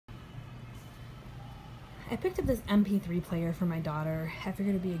I picked up this MP3 player for my daughter. I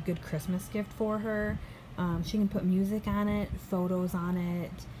figured it'd be a good Christmas gift for her. She can put music on it, photos on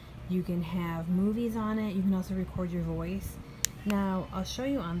it, you can have movies on it, you can also record your voice. Now, I'll show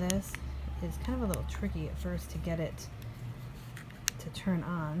you on this. It's kind of a little tricky at first to get it to turn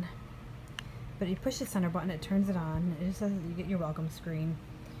on. But you push the center button, it turns it on. It just says you get your welcome screen.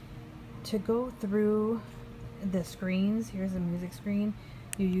 To go through the screens, here's the music screen.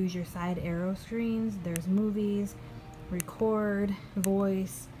 You use your side arrow screens. There's movies, record,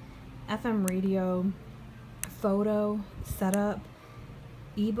 voice, FM radio, photo, setup,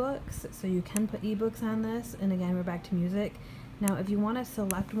 ebooks. So you can put ebooks on this. And again, we're back to music. Now, if you want to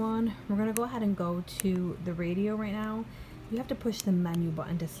select one, we're going to go ahead and go to the radio right now. You have to push the menu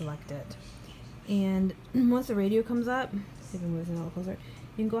button to select it. And once the radio comes up, see if it moves a little closer,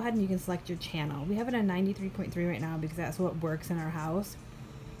 you can go ahead and you can select your channel. We have it on 93.3 right now because that's what works in our house.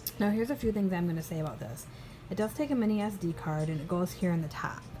 Now, here's a few things I'm going to say about this. It does take a mini SD card and it goes here in the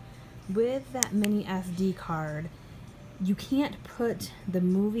top. With that mini SD card, you can't put the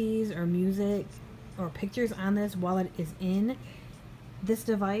movies or music or pictures on this while it is in this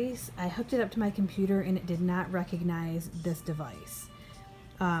device. I hooked it up to my computer and it did not recognize this device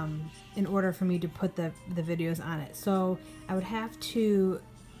in order for me to put the videos on it. So I would have to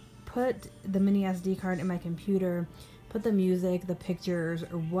put the mini SD card in my computer, put the music, the pictures,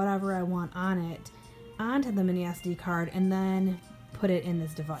 or whatever I want on it onto the mini SD card, and then put it in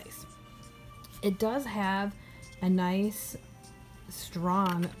this device. It does have a nice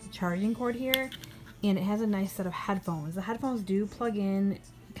strong charging cord here, and it has a nice set of headphones. The headphones do plug in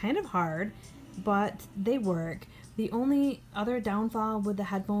kind of hard, but they work. The only other downfall with the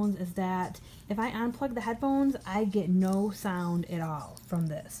headphones is that if I unplug the headphones, I get no sound at all from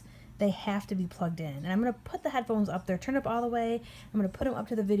this. They have to be plugged in. And I'm going to put the headphones up there, turn it up all the way. I'm going to put them up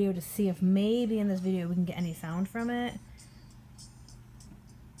to the video to see if maybe in this video we can get any sound from it.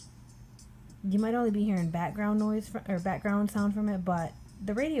 You might only be hearing background noise or background sound from it, but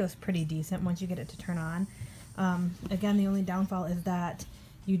the radio is pretty decent once you get it to turn on. Again, the only downfall is that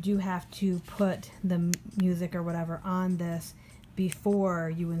you do have to put the music or whatever on this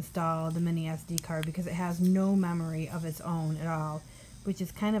before you install the mini SD card because it has no memory of its own at all, which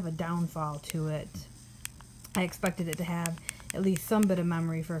is kind of a downfall to it. I expected it to have at least some bit of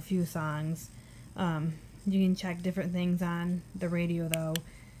memory for a few songs. You can check different things on the radio though,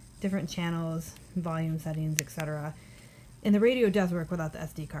 different channels, volume settings, etc. And the radio does work without the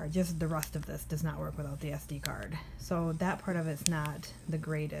SD card, just the rest of this does not work without the SD card. So that part of it's not the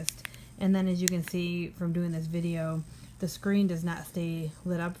greatest. And then as you can see from doing this video, the screen does not stay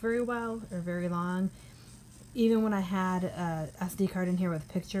lit up very well or very long. Even when I had a SD card in here with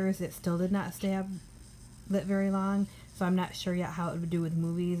pictures, it still did not stay up lit very long. So I'm not sure yet how it would do with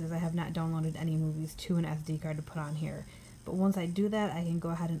movies, as I have not downloaded any movies to an SD card to put on here. But once I do that, I can go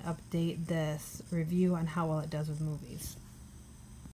ahead and update this review on how well it does with movies.